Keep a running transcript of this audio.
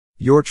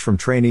Yorch from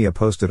TRAINEE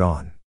posted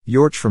on.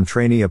 Yorch from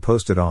TRAINEE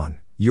posted on.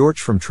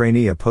 Yorch from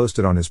TRAINEE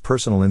posted on his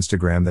personal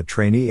Instagram that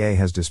TRAINEE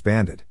has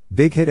disbanded.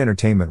 BigHit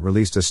Entertainment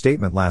released a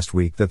statement last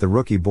week that the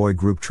rookie boy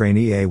group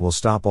TRAINEE will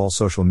stop all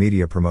social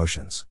media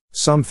promotions.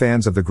 Some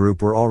fans of the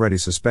group were already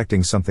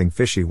suspecting something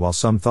fishy, while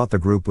some thought the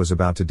group was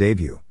about to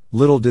debut.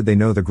 Little did they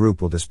know the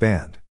group will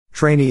disband.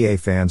 TRAINEE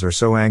fans are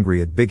so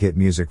angry at BigHit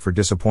Music for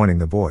disappointing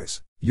the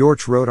boys.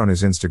 Yorch wrote on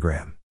his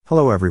Instagram,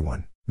 "Hello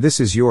everyone.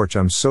 This is Yorch.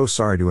 I'm so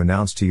sorry to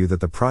announce to you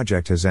that the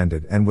project has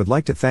ended and would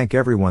like to thank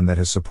everyone that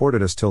has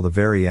supported us till the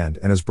very end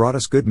and has brought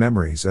us good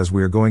memories as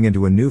we are going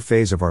into a new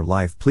phase of our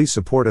life. Please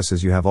support us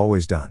as you have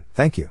always done.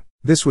 Thank you."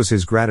 This was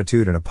his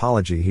gratitude and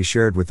apology he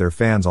shared with their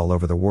fans all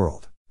over the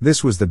world.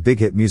 This was the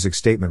BigHit Music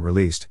statement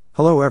released.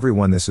 "Hello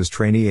everyone, this is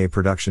TRAINEE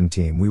production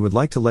team. We would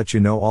like to let you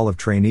know all of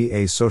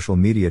TRAINEE's social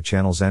media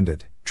channels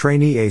ended.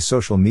 TRAINEE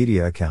social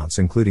media accounts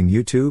including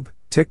YouTube,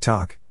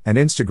 TikTok, and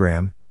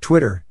Instagram,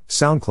 Twitter,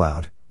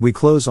 SoundCloud. We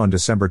close on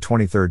December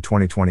 23,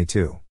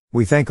 2022.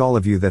 We thank all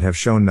of you that have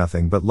shown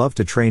nothing but love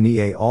to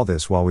TRAINEE all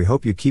this while. We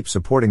hope you keep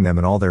supporting them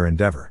in all their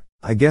endeavor.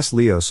 I guess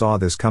Leo saw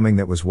this coming.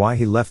 That was why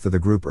he left the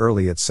group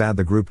early. It's sad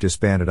the group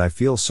disbanded. I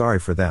feel sorry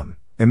for them.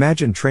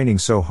 Imagine training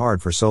so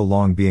hard for so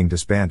long being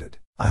disbanded.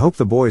 I hope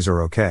the boys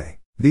are okay."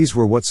 These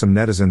were what some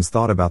netizens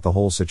thought about the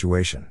whole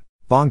situation.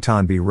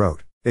 Bongtanbi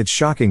wrote, "It's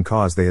shocking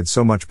cause they had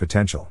so much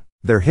potential.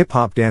 Their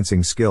hip-hop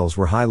dancing skills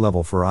were high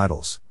level for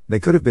idols. They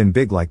could have been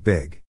big like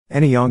Big."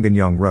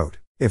 Young wrote,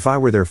 "If I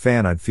were their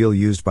fan I'd feel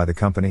used by the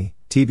company,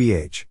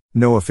 tbh.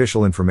 No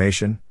official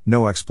information,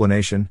 no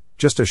explanation,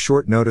 just a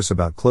short notice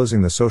about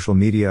closing the social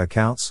media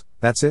accounts,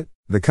 that's it.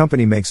 The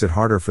company makes it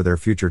harder for their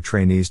future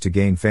trainees to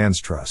gain fans'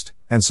 trust,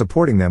 and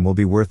supporting them will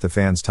be worth the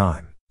fans'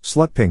 time."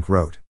 Slutpink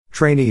wrote,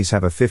 "Trainees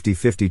have a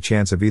 50-50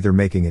 chance of either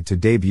making it to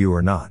debut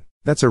or not.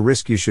 That's a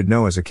risk you should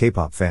know as a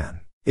K-pop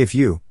fan. If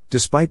you,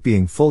 despite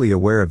being fully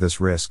aware of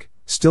this risk,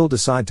 still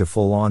decide to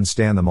full-on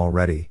stan them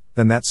already,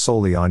 then that's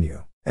solely on you.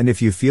 And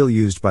if you feel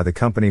used by the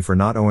company for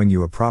not owing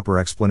you a proper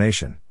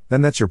explanation,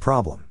 then that's your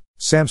problem."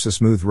 Samsa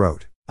Smooth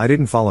wrote, "I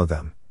didn't follow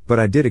them, but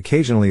I did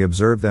occasionally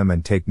observe them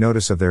and take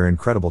notice of their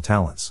incredible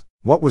talents.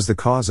 What was the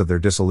cause of their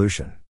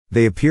dissolution?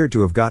 They appeared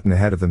to have gotten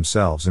ahead of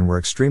themselves and were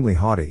extremely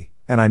haughty,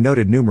 and I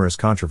noted numerous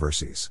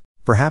controversies.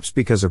 Perhaps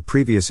because of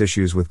previous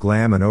issues with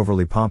glam and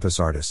overly pompous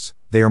artists,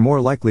 they are more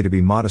likely to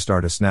be modest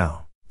artists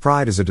now.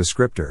 Pride is a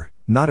descriptor,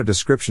 not a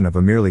description of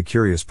a merely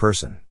curious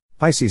person."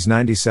 Pisces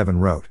 97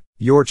 wrote,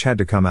 "Yorch had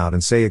to come out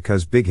and say it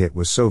cause BigHit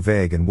was so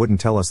vague and wouldn't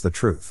tell us the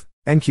truth."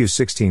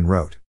 NQ16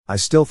 wrote, "I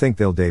still think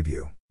they'll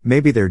debut.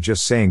 Maybe they're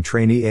just saying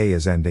TRAINEE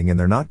is ending and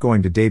they're not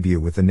going to debut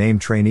with the name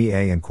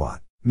TRAINEE and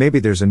quat. Maybe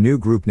there's a new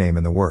group name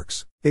in the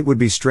works. It would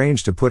be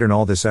strange to put in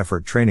all this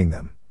effort training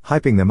them,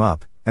 hyping them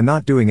up, and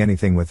not doing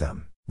anything with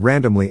them.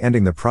 Randomly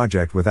ending the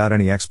project without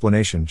any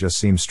explanation just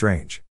seems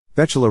strange."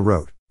 Betula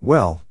wrote,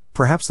 "Well,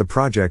 perhaps the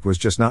project was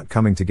just not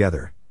coming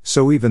together,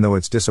 so even though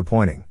it's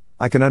disappointing,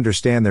 I can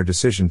understand their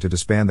decision to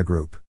disband the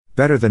group.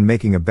 Better than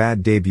making a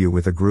bad debut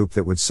with a group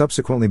that would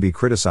subsequently be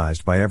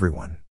criticized by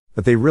everyone.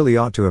 But they really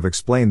ought to have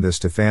explained this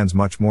to fans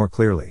much more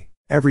clearly."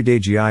 Everyday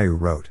Giayu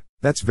wrote,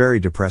 "That's very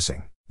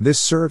depressing. This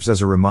serves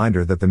as a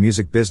reminder that the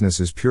music business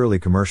is purely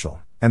commercial,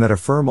 and that a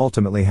firm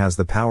ultimately has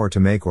the power to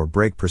make or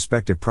break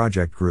prospective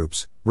project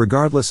groups,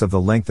 regardless of the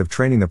length of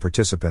training the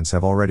participants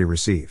have already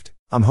received.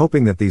 I'm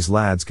hoping that these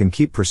lads can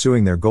keep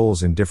pursuing their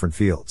goals in different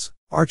fields."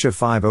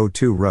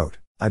 Archa502 wrote,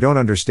 "I don't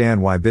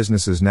understand why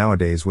businesses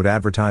nowadays would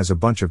advertise a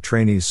bunch of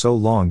trainees so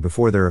long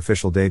before their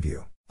official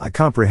debut. I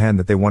comprehend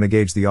that they want to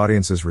gauge the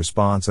audience's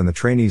response and the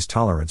trainees'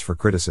 tolerance for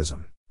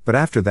criticism. But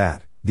after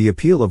that, the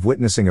appeal of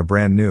witnessing a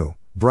brand new,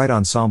 bright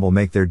ensemble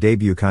make their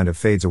debut kind of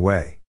fades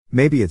away.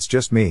 Maybe it's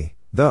just me,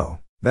 though.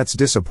 That's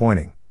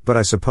disappointing, but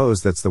I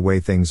suppose that's the way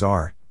things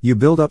are. You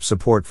build up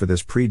support for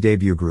this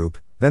pre-debut group,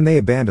 then they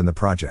abandon the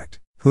project."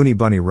 Hooney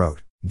Bunny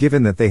wrote,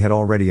 "Given that they had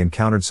already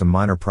encountered some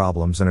minor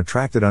problems and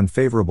attracted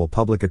unfavorable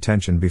public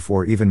attention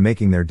before even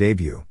making their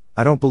debut,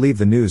 I don't believe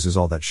the news is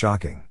all that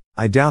shocking.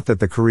 I doubt that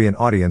the Korean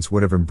audience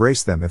would have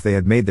embraced them if they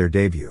had made their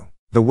debut.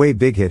 The way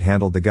BigHit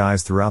handled the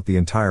guys throughout the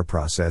entire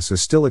process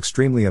is still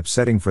extremely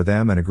upsetting for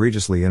them and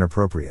egregiously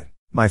inappropriate.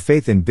 My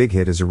faith in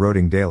BigHit is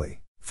eroding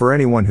daily." For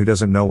anyone who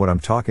doesn't know what I'm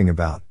talking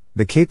about,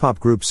 the K-pop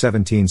group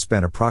 17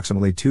 spent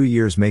approximately 2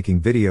 years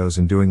making videos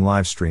and doing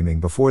live streaming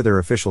before their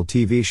official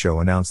TV show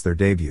announced their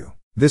debut.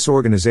 This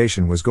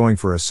organization was going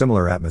for a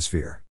similar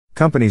atmosphere.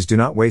 Companies do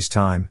not waste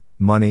time,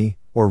 money,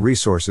 or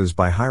resources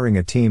by hiring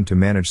a team to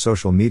manage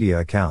social media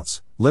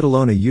accounts, let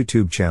alone a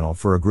YouTube channel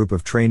for a group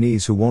of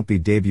trainees who won't be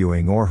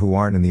debuting or who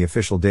aren't in the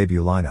official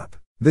debut lineup.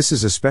 This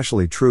is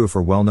especially true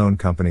for well-known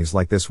companies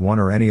like this one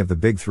or any of the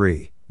big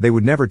three. They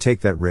would never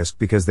take that risk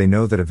because they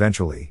know that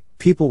eventually,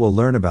 people will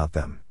learn about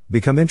them,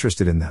 become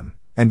interested in them,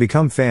 and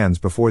become fans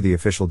before the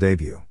official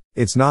debut.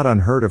 It's not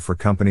unheard of for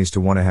companies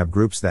to want to have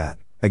groups that,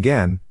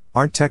 again,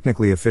 aren't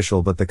technically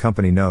official, but the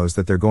company knows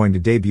that they're going to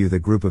debut the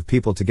group of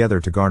people together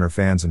to garner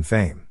fans and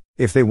fame.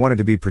 If they wanted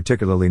to be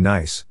particularly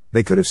nice,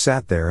 they could have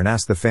sat there and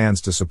asked the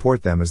fans to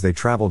support them as they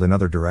traveled in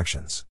other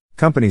directions.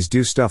 Companies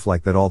do stuff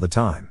like that all the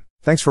time.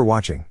 Thanks for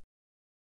watching.